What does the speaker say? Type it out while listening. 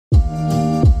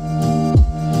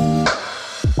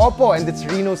OPPO and its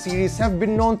Reno series have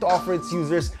been known to offer its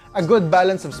users a good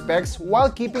balance of specs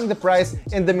while keeping the price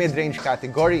in the mid-range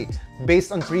category.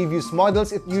 Based on previous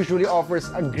models, it usually offers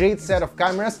a great set of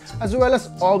cameras as well as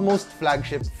almost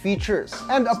flagship features.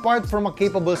 And apart from a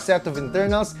capable set of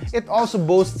internals, it also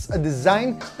boasts a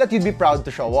design that you'd be proud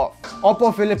to show off.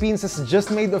 OPPO Philippines has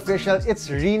just made official its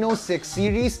Reno6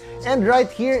 series, and right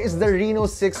here is the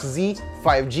Reno6 Z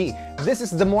 5G. This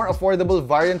is the more affordable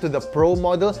variant to the Pro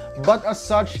model, but as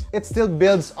such, it still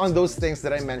builds on those things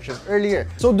that I mentioned earlier.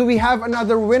 So do we have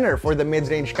another winner for the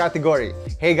mid-range category?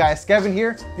 Hey guys, Kevin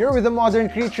here. You're with the Modern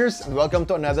Creatures and welcome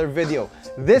to another video.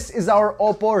 This is our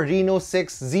OPPO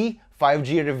Reno6 Z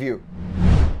 5G review.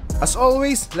 As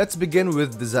always, let's begin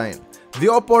with design. The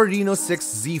OPPO Reno6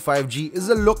 Z 5G is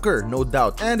a looker, no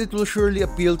doubt, and it will surely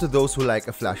appeal to those who like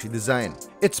a flashy design.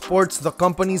 It sports the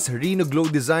company's Reno Glow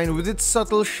design with its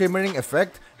subtle shimmering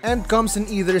effect and comes in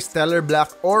either stellar black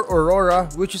or aurora,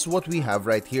 which is what we have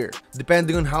right here.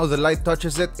 Depending on how the light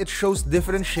touches it, it shows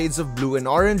different shades of blue and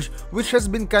orange, which has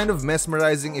been kind of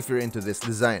mesmerizing if you're into this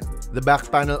design. The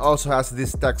back panel also has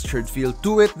this textured feel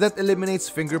to it that eliminates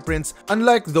fingerprints,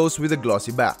 unlike those with a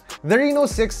glossy back. The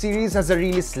Reno6 series has a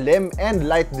really slim and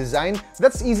light design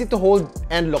that's easy to hold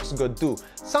and looks good too,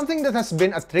 something that has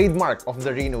been a trademark of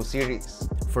the Reno series.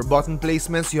 For button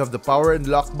placements, you have the power and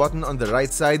lock button on the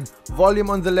right side, volume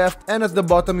on the left, and at the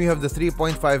bottom you have the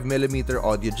 3.5mm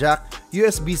audio jack,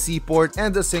 USB-C port,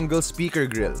 and a single speaker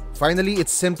grill. Finally,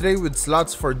 its SIM tray with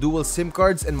slots for dual SIM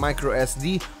cards and micro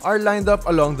SD are lined up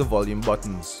along the volume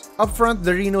buttons. Up front,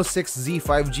 the Reno6 Z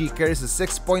 5G carries a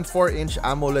 6.4-inch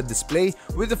AMOLED display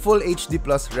with a full HD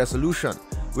Plus resolution.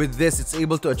 With this, it's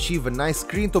able to achieve a nice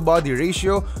screen-to-body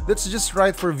ratio that's just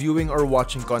right for viewing or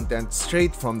watching content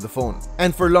straight from the phone.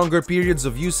 And for longer periods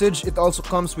of usage, it also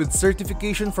comes with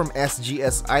certification from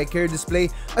SGS Eye Care Display,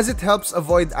 as it helps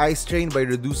avoid eye strain by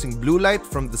reducing blue light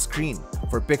from the screen.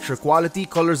 For picture quality,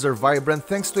 colors are vibrant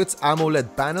thanks to its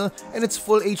AMOLED panel, and its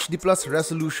full HD Plus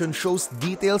resolution shows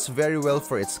details very well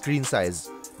for its screen size.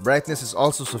 Brightness is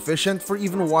also sufficient for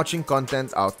even watching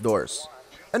content outdoors.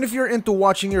 And if you're into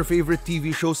watching your favorite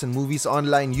TV shows and movies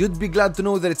online, you'd be glad to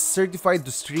know that it's certified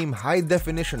to stream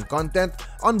high-definition content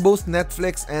on both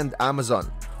Netflix and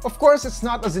Amazon. Of course, it's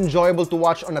not as enjoyable to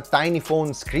watch on a tiny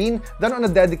phone screen than on a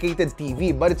dedicated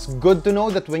TV, but it's good to know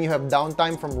that when you have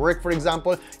downtime from work, for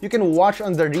example, you can watch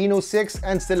on the Reno6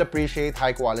 and still appreciate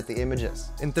high-quality images.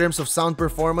 In terms of sound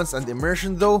performance and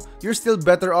immersion though, you're still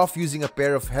better off using a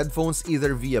pair of headphones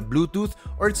either via Bluetooth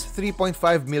or its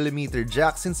 3.5mm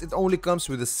jack, since it only comes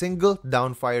with a single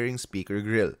down-firing speaker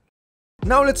grill.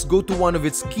 Now let's go to one of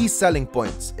its key selling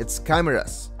points, its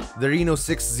cameras. The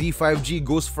Reno6 Z 5G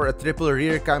goes for a triple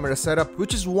rear camera setup,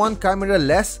 which is one camera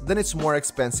less than its more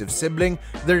expensive sibling,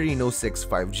 the Reno6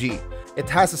 5G. It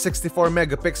has a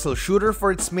 64-megapixel shooter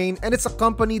for its main, and it's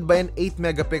accompanied by an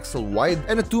 8-megapixel wide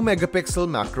and a 2-megapixel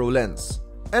macro lens.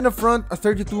 And up front, a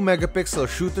 32-megapixel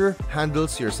shooter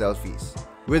handles your selfies.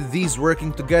 With these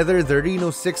working together, the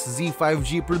Reno6 Z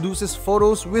 5G produces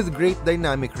photos with great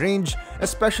dynamic range,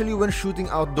 especially when shooting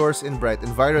outdoors in bright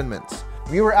environments.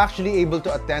 We were actually able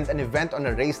to attend an event on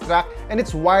a racetrack, and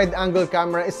its wide-angle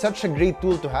camera is such a great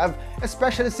tool to have,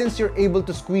 especially since you're able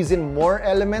to squeeze in more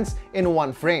elements in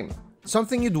one frame.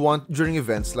 Something you'd want during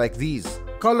events like these.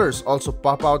 Colors also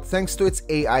pop out thanks to its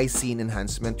AI scene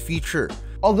enhancement feature.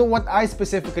 Although what I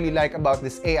specifically like about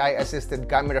this AI-assisted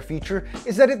camera feature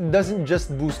is that it doesn't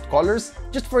just boost colors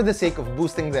just for the sake of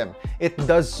boosting them. It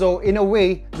does so in a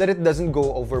way that it doesn't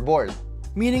go overboard,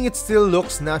 meaning it still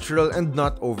looks natural and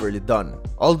not overly done.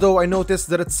 Although I noticed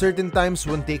that at certain times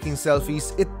when taking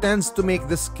selfies, it tends to make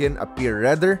the skin appear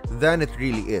redder than it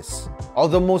really is.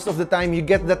 Although most of the time you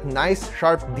get that nice,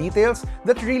 sharp details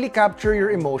that really capture your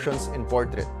emotions in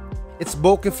portrait. Its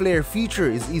bokeh flare feature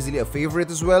is easily a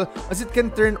favorite as well, as it can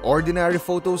turn ordinary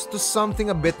photos to something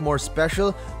a bit more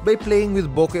special by playing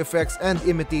with bokeh effects and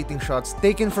imitating shots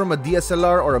taken from a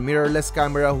DSLR or a mirrorless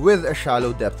camera with a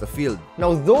shallow depth of field.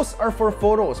 Now those are for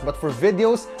photos, but for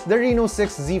videos, the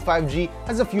Reno6 Z 5G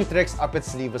has a few tricks up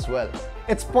its sleeve as well.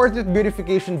 Its portrait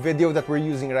beautification video that we're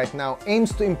using right now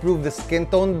aims to improve the skin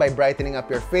tone by brightening up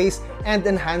your face and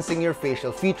enhancing your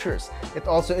facial features. It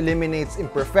also eliminates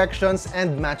imperfections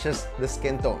and matches the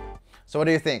skin tone. So what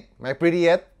do you think? Am I pretty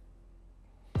yet?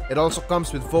 It also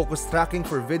comes with focus tracking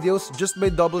for videos just by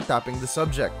double tapping the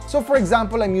subject. So for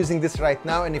example, I'm using this right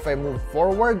now, and if I move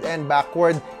forward and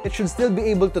backward, it should still be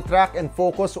able to track and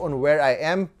focus on where I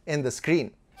am in the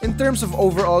screen. In terms of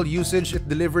overall usage, it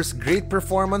delivers great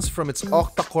performance from its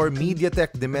octa-core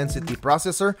MediaTek Dimensity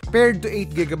processor paired to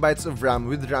 8GB of RAM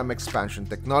with RAM expansion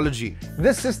technology.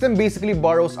 This system basically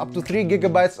borrows up to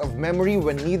 3GB of memory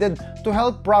when needed to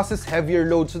help process heavier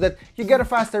load so that you get a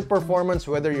faster performance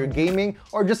whether you're gaming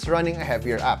or just running a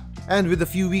heavier app. And with a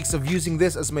few weeks of using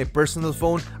this as my personal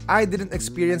phone, I didn't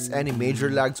experience any major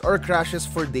lags or crashes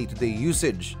for day-to-day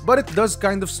usage. But it does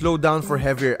kind of slow down for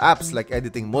heavier apps like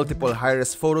editing multiple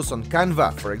high-res photos on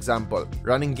Canva, for example.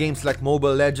 Running games like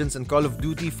Mobile Legends and Call of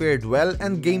Duty fared well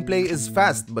and gameplay is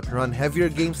fast, but run heavier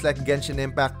games like Genshin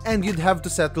Impact and you'd have to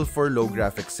settle for low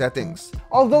graphics settings.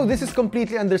 Although this is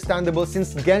completely understandable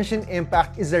since Genshin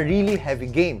Impact is a really heavy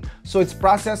game, so its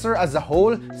processor as a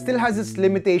whole still has its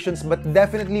limitations but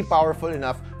definitely powerful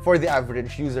enough for the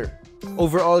average user.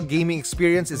 Overall gaming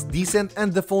experience is decent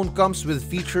and the phone comes with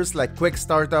features like quick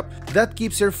startup that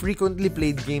keeps your frequently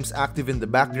played games active in the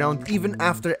background even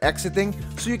after exiting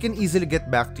so you can easily get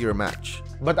back to your match.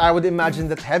 But I would imagine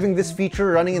that having this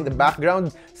feature running in the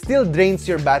background still drains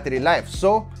your battery life,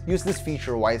 so use this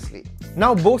feature wisely.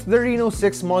 Now both the Reno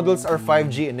 6 models are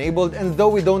 5G enabled, and though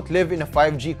we don't live in a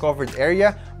 5G covered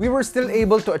area, we were still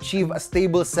able to achieve a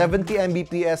stable 70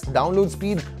 Mbps download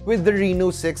speed with the Reno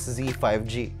 6 Z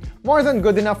 5G. More than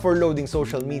good enough for loading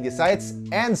social media sites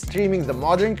and streaming the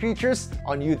modern creatures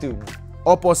on YouTube.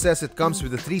 OPPO says it comes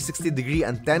with a 360-degree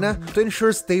antenna to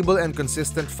ensure stable and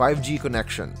consistent 5G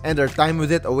connection, and our time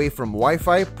with it away from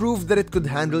Wi-Fi proved that it could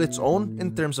handle its own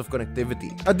in terms of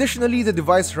connectivity. Additionally, the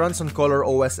device runs on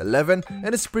ColorOS 11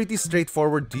 and is pretty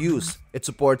straightforward to use. It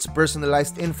supports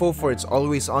personalized info for its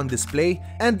always-on display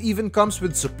and even comes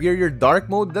with superior dark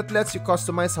mode that lets you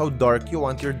customize how dark you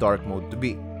want your dark mode to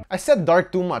be. I said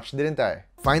dark too much, didn't I?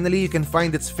 Finally, you can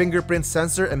find its fingerprint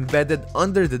sensor embedded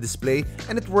under the display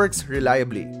and it works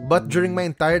reliably. But during my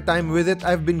entire time with it,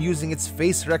 I've been using its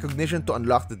face recognition to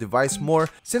unlock the device more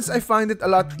since I find it a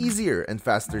lot easier and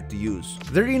faster to use.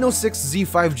 The Reno 6 Z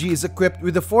 5G is equipped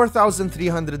with a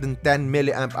 4310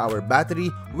 mAh battery,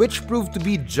 which proved to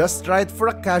be just right for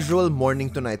a casual morning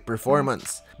to night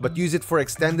performance. But use it for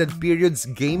extended periods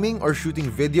gaming or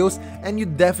shooting videos and you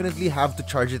definitely have to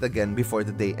charge it again before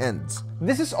the day ends.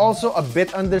 This is also a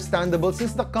bit understandable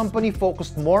since the company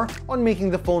focused more on making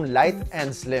the phone light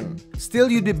and slim. Still,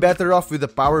 you'd be better off with a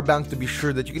power bank to be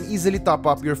sure that you can easily top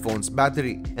up your phone's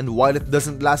battery. And while it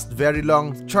doesn't last very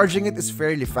long, charging it is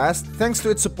fairly fast thanks to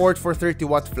its support for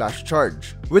 30-watt flash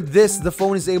charge. With this, the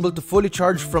phone is able to fully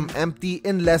charge from empty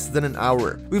in less than an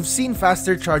hour. We've seen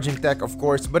faster charging tech of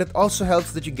course, but it also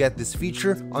helps that you get this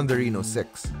feature on the Reno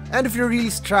 6. And if you're really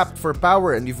strapped for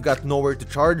power and you've got nowhere to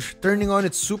charge, turning on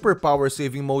its super power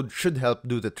saving mode should help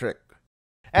do the trick.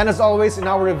 And as always in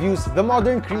our reviews, the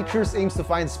Modern Creatures aims to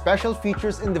find special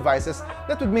features in devices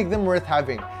that would make them worth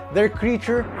having. Their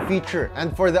creature feature,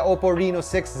 and for the OPPO Reno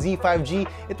 6 Z 5G,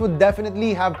 it would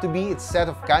definitely have to be its set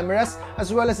of cameras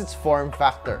as well as its form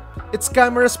factor. Its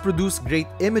cameras produce great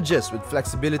images with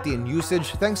flexibility in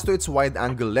usage thanks to its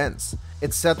wide-angle lens.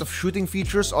 Its set of shooting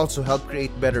features also help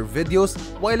create better videos,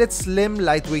 while its slim,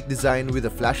 lightweight design with a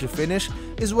flashy finish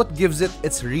is what gives it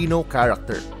its Reno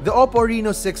character. The OPPO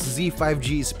Reno 6 Z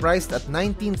 5G is priced at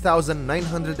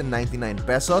 19,999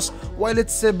 pesos, while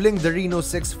its sibling, the Reno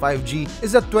 6 5G,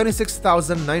 is at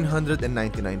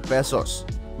 26,999 pesos.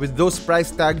 With those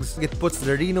price tags, it puts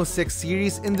the Reno 6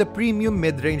 series in the premium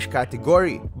mid-range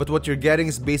category. But what you're getting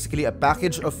is basically a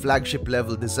package of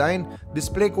flagship-level design,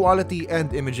 display quality,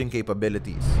 and imaging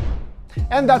capabilities.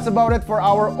 And that's about it for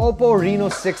our OPPO Reno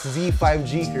 6 Z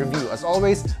 5G review. As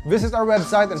always, visit our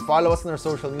website and follow us on our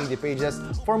social media pages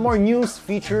for more news,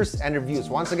 features, and reviews.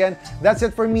 Once again, that's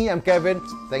it for me. I'm Kevin.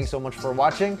 Thanks so much for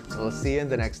watching. We'll see you in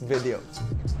the next video.